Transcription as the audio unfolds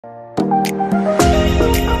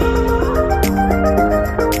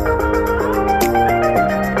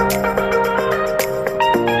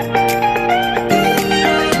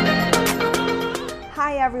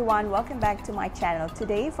welcome back to my channel.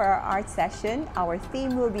 Today for our art session, our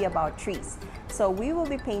theme will be about trees. So we will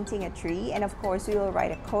be painting a tree, and of course we will write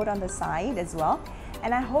a quote on the side as well.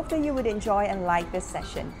 And I hope that you would enjoy and like this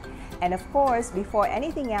session. And of course, before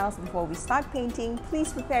anything else, before we start painting,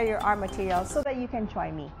 please prepare your art material so that you can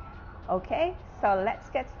join me. Okay, so let's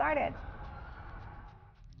get started.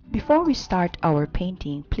 Before we start our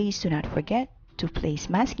painting, please do not forget to place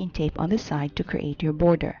masking tape on the side to create your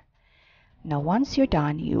border. Now once you're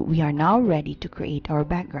done, we are now ready to create our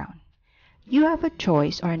background. You have a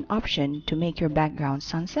choice or an option to make your background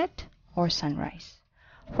sunset or sunrise.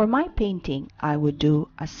 For my painting, I would do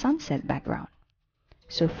a sunset background.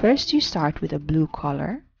 So first you start with a blue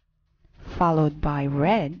color, followed by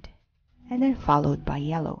red, and then followed by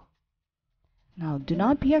yellow. Now do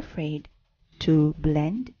not be afraid to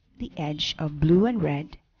blend the edge of blue and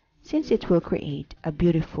red, since it will create a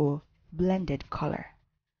beautiful blended color.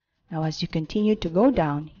 Now as you continue to go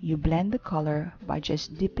down, you blend the color by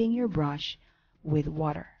just dipping your brush with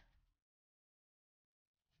water.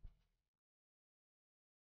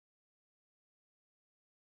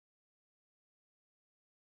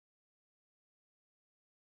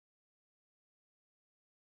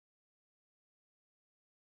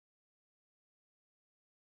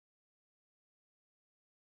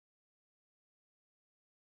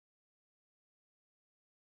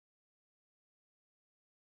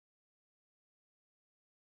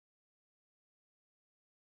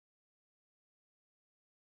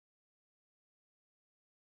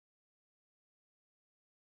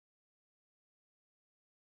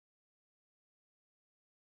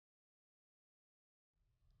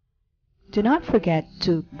 Do not forget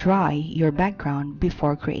to dry your background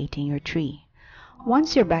before creating your tree.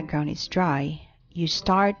 Once your background is dry, you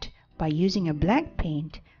start by using a black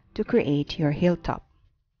paint to create your hilltop.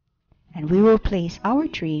 And we will place our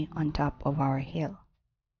tree on top of our hill.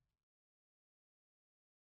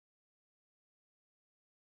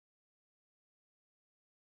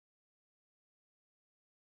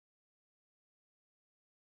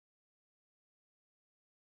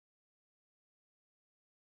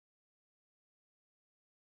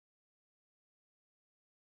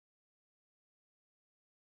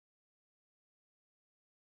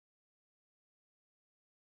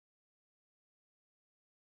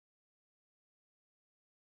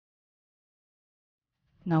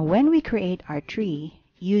 Now when we create our tree,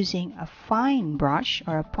 using a fine brush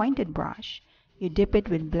or a pointed brush, you dip it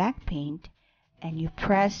with black paint and you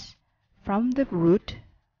press from the root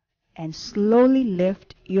and slowly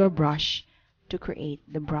lift your brush to create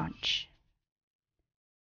the branch.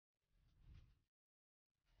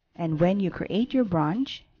 And when you create your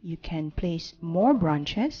branch, you can place more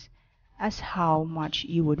branches as how much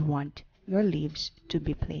you would want your leaves to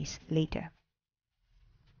be placed later.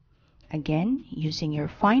 Again, using your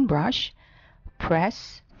fine brush,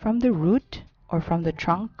 press from the root or from the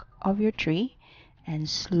trunk of your tree and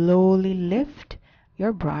slowly lift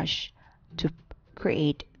your brush to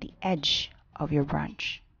create the edge of your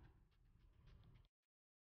branch.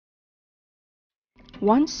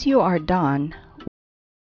 Once you are done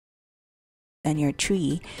and your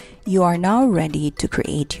tree, you are now ready to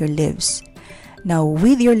create your leaves. Now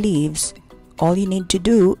with your leaves, all you need to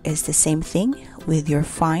do is the same thing with your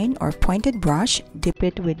fine or pointed brush, dip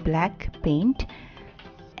it with black paint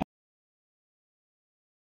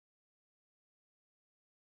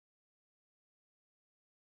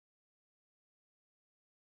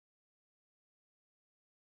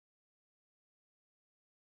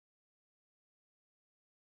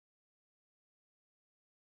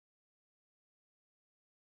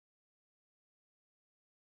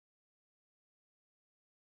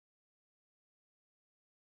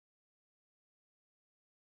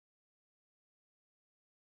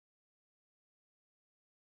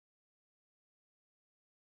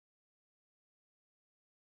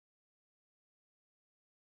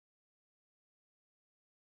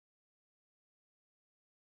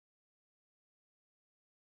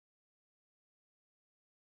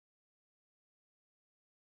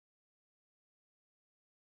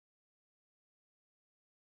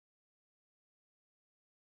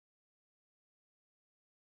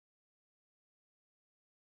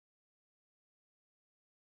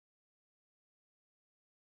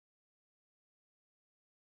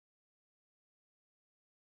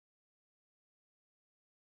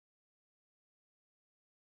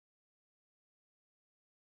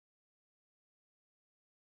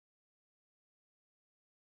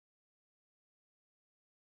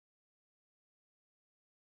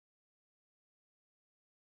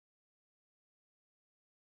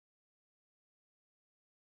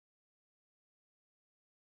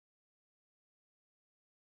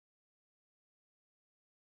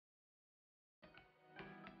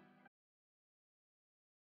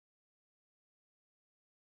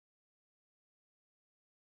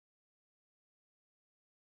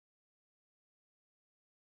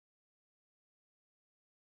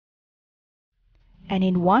And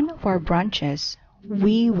in one of our branches,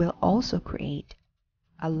 we will also create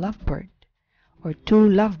a lovebird or two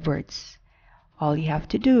lovebirds. All you have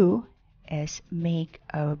to do is make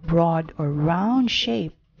a broad or round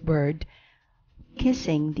shaped bird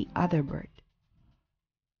kissing the other bird.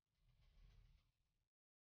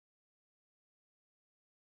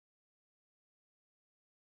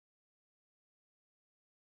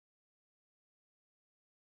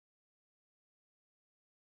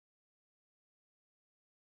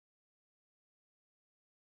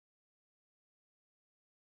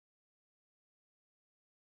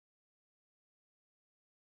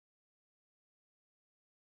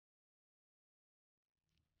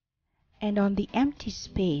 And on the empty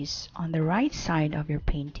space on the right side of your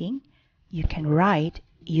painting, you can write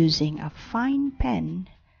using a fine pen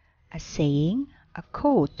a saying, a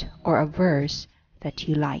quote, or a verse that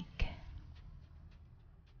you like.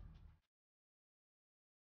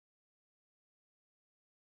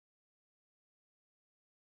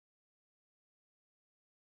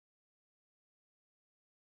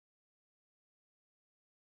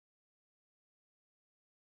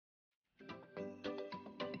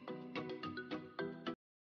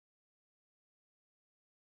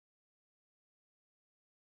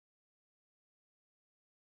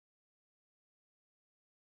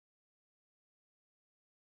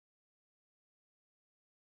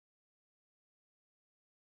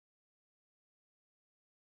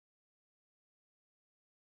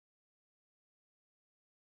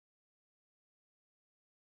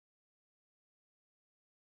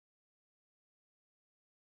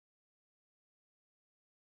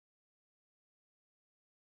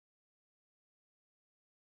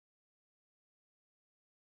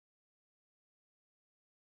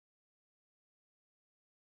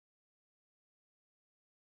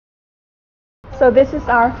 So this is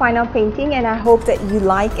our final painting, and I hope that you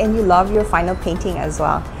like and you love your final painting as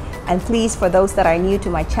well. And please, for those that are new to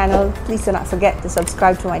my channel, please do not forget to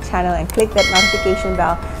subscribe to my channel and click that notification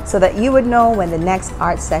bell so that you would know when the next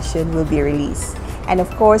art session will be released. And of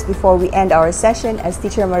course, before we end our session, as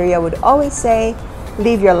Teacher Maria would always say,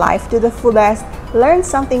 live your life to the fullest, learn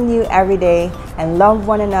something new every day, and love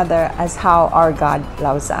one another as how our God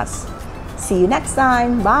loves us. See you next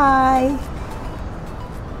time. Bye!